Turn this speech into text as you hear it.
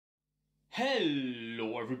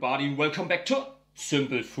Hello everybody and welcome back to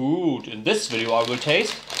Simple Food. In this video I will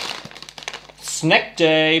taste Snack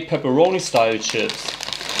Day Pepperoni style chips.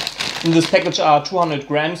 In this package are 200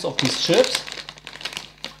 grams of these chips.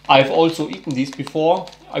 I've also eaten these before.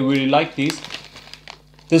 I really like these.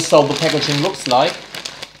 This is how the packaging looks like.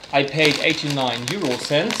 I paid 89 euro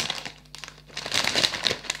cents.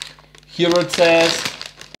 Here it says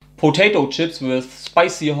potato chips with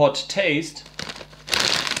spicy hot taste.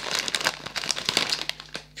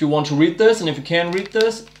 If you want to read this and if you can read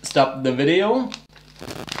this, stop the video.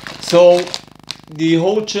 So the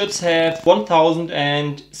whole chips have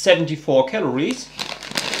 1074 calories.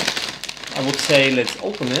 I would say let's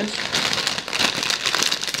open it.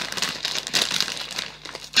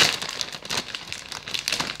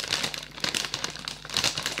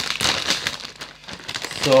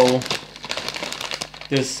 So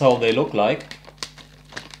this is how they look like.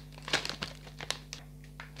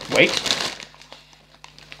 Wait.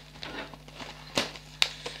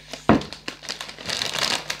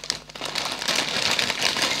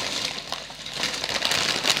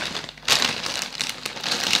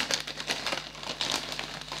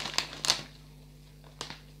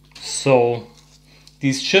 So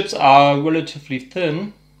these chips are relatively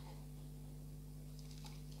thin.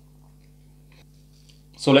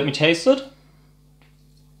 So let me taste it.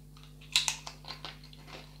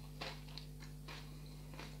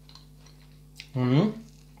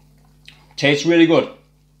 Tastes really good.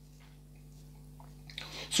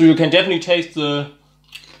 So you can definitely taste the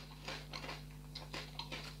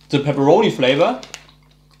pepperoni flavor,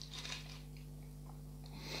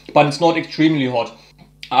 but it's not extremely hot.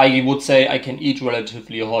 I would say I can eat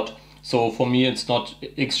relatively hot, so for me it's not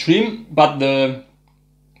extreme, but the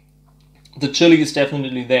chili is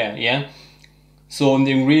definitely there, yeah. So in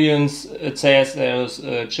the ingredients it says there's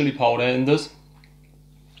chili powder in this,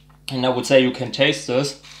 and I would say you can taste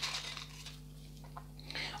this.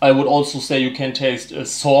 I would also say you can taste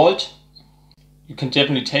salt. You can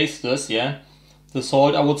definitely taste this, yeah. The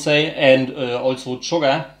salt, I would say, and also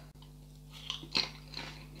sugar.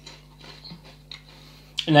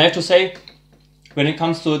 And I have to say, when it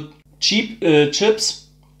comes to cheap chips,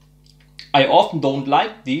 I often don't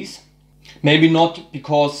like these. Maybe not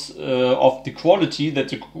because of the quality, that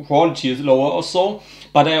the quality is lower or so,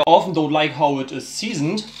 but I often don't like how it is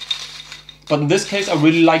seasoned. But in this case I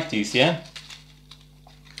really like these, yeah.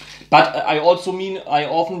 But I also mean I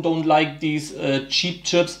often don't like these cheap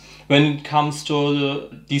chips when it comes to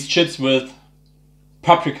these chips with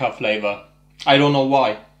paprika flavor. I don't know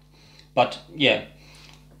why, but yeah,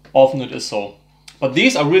 often it is so. But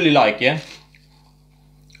these I really like, yeah,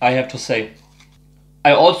 I have to say.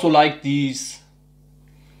 I also like these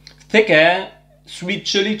thicker sweet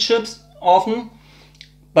chili chips often,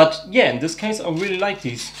 but yeah, in this case I really like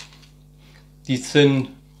these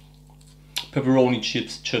thin pepperoni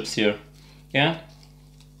chips here, yeah.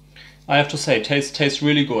 I have to say, tastes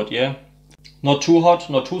really good, yeah. Not too hot,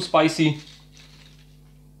 not too spicy.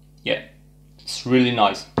 Yeah, it's really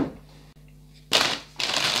nice.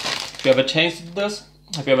 Have you ever tasted this?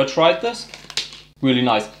 Have you ever tried this? Really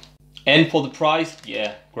nice. And for the price,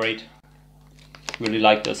 yeah, great. Really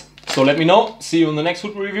like this. So let me know. See you in the next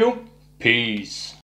food review. Peace.